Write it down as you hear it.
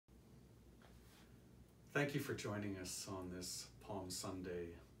Thank you for joining us on this Palm Sunday.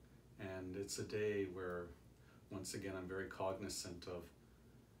 And it's a day where, once again, I'm very cognizant of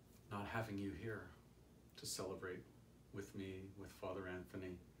not having you here to celebrate with me, with Father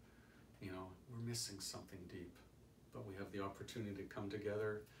Anthony. You know, we're missing something deep, but we have the opportunity to come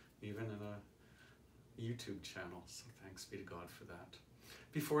together, even in a YouTube channel. So thanks be to God for that.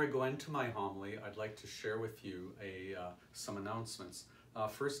 Before I go into my homily, I'd like to share with you some announcements.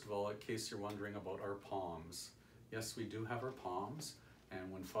 First of all, in case you're wondering about our palms, yes, we do have our palms,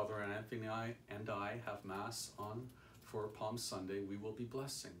 and when Father Anthony and I have Mass on for Palm Sunday, we will be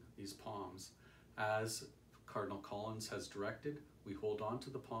blessing these palms. As Cardinal Collins has directed, we hold on to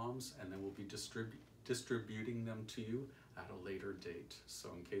the palms and then we'll be distributing them to you at a later date.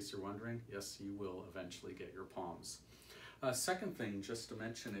 So in case you're wondering, yes, you will eventually get your palms. Second thing just to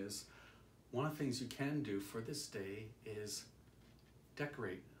mention is, one of the things you can do for this day is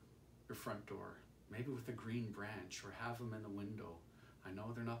decorate your front door, maybe with a green branch, or have them in the window. I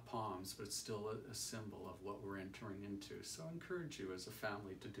know they're not palms, but it's still a symbol of what we're entering into. So I encourage you as a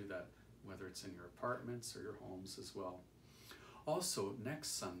family to do that, whether it's in your apartments or your homes as well. Also,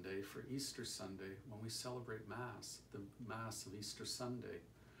 next Sunday, for Easter Sunday, when we celebrate Mass, the Mass of Easter Sunday,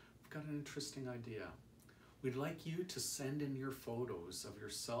 we've got an interesting idea. We'd like you to send in your photos of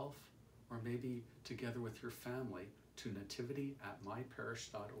yourself, or maybe together with your family, to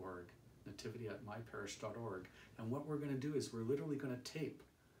nativity@myparish.org, nativity@myparish.org. And what we're going to do is we're literally going to tape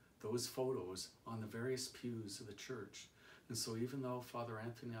those photos on the various pews of the church. And so even though Father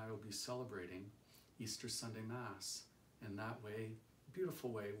Anthony and I will be celebrating Easter Sunday Mass, in that way,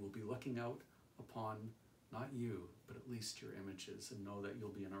 beautiful way, we'll be looking out upon not you, but at least your images, and know that you'll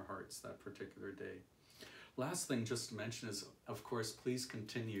be in our hearts that particular day. Last thing just to mention is, of course, please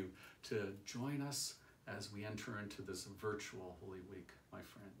continue to join us as we enter into this virtual Holy Week, my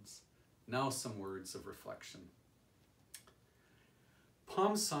friends. Now some words of reflection.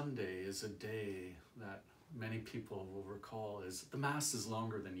 Palm Sunday is a day that many people will recall as the Mass is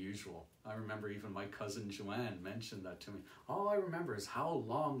longer than usual. I remember even my cousin Joanne mentioned that to me. All I remember is how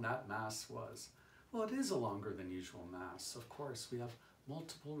long that Mass was. Well, it is a longer than usual Mass. Of course, we have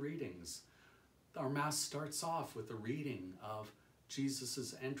multiple readings. Our Mass starts off with a reading of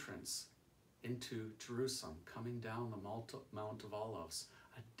Jesus' entrance into Jerusalem, coming down the Mount of Olives,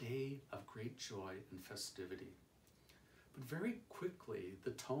 a day of great joy and festivity. But very quickly,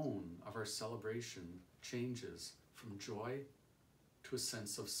 the tone of our celebration changes from joy to a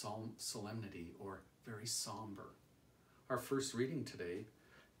sense of solemnity, or very somber. Our first reading today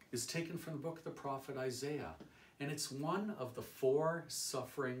is taken from the book of the prophet Isaiah, and it's one of the 4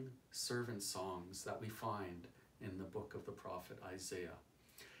 suffering servant songs that we find in the book of the prophet Isaiah.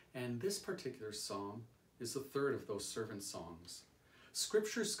 And this particular psalm is the 3rd of those servant songs.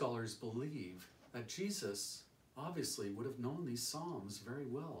 Scripture scholars believe that Jesus obviously would have known these psalms very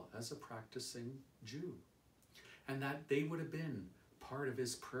well as a practicing Jew, and that they would have been part of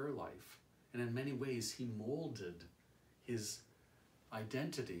his prayer life. And in many ways, he molded his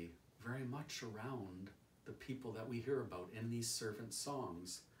identity very much around the people that we hear about in these servant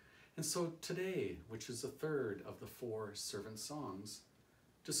songs. And so today, which is the 3rd of the 4 servant songs,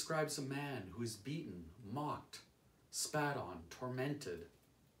 describes a man who is beaten, mocked, spat on, tormented.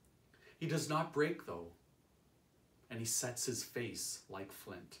 He does not break, though, and he sets his face like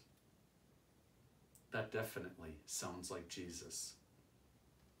flint. That definitely sounds like Jesus.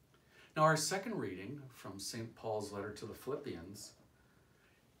 Now, our second reading from St. Paul's letter to the Philippians,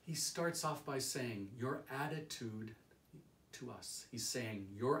 he starts off by saying, your attitude to us. He's saying,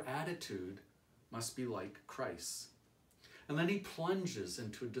 your attitude must be like Christ's. And then he plunges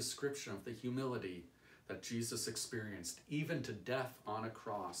into a description of the humility that Jesus experienced, even to death on a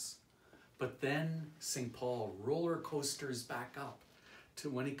cross. But then St. Paul roller coasters back up to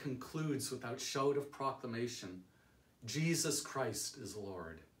when he concludes without shout of proclamation, Jesus Christ is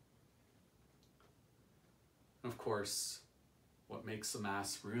Lord. Of course, what makes the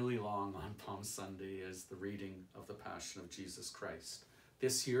Mass really long on Palm Sunday is the reading of the Passion of Jesus Christ.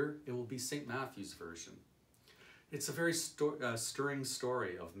 This year, it will be St. Matthew's version. It's a very stirring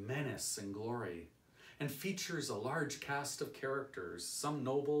story of menace and glory, and features a large cast of characters, some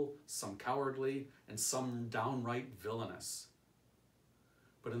noble, some cowardly, and some downright villainous.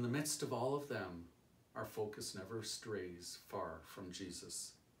 But in the midst of all of them, our focus never strays far from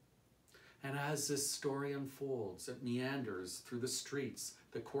Jesus. And as this story unfolds, it meanders through the streets,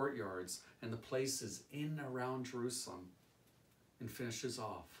 the courtyards, and the places in and around Jerusalem, and finishes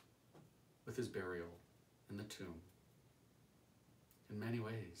off with his burial in the tomb. In many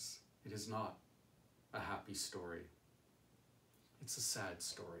ways, it is not a happy story. It's a sad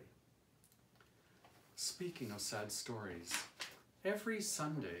story. Speaking of sad stories, every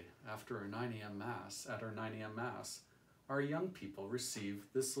Sunday after our 9 a.m. Mass, at our 9 a.m. Mass, our young people receive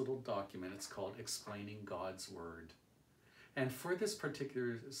this little document. It's called Explaining God's Word. And for this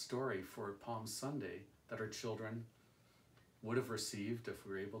particular story for Palm Sunday that our children would have received if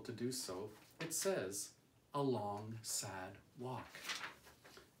we were able to do so, it says, a long, sad walk.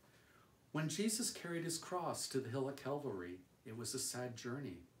 When Jesus carried his cross to the hill at Calvary, it was a sad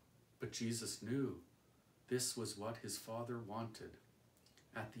journey, but Jesus knew this was what his Father wanted.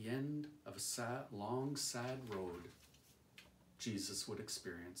 At the end of a long, sad road, Jesus would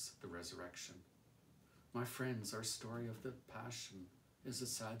experience the resurrection. My friends, our story of the Passion is a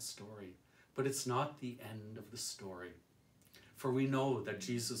sad story, but it's not the end of the story. For we know that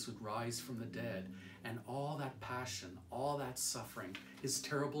Jesus would rise from the dead, and all that passion, all that suffering, his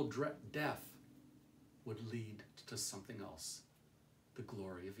terrible death would lead to something else, the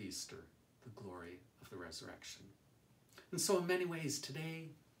glory of Easter, the glory of the resurrection. And so in many ways today,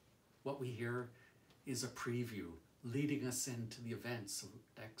 what we hear is a preview leading us into the events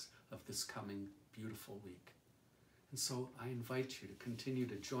of this coming beautiful week. And so I invite you to continue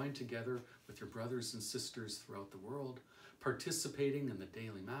to join together with your brothers and sisters throughout the world, participating in the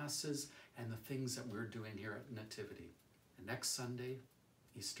daily masses and the things that we're doing here at Nativity. And next Sunday,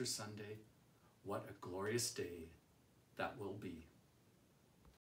 Easter Sunday, what a glorious day that will be.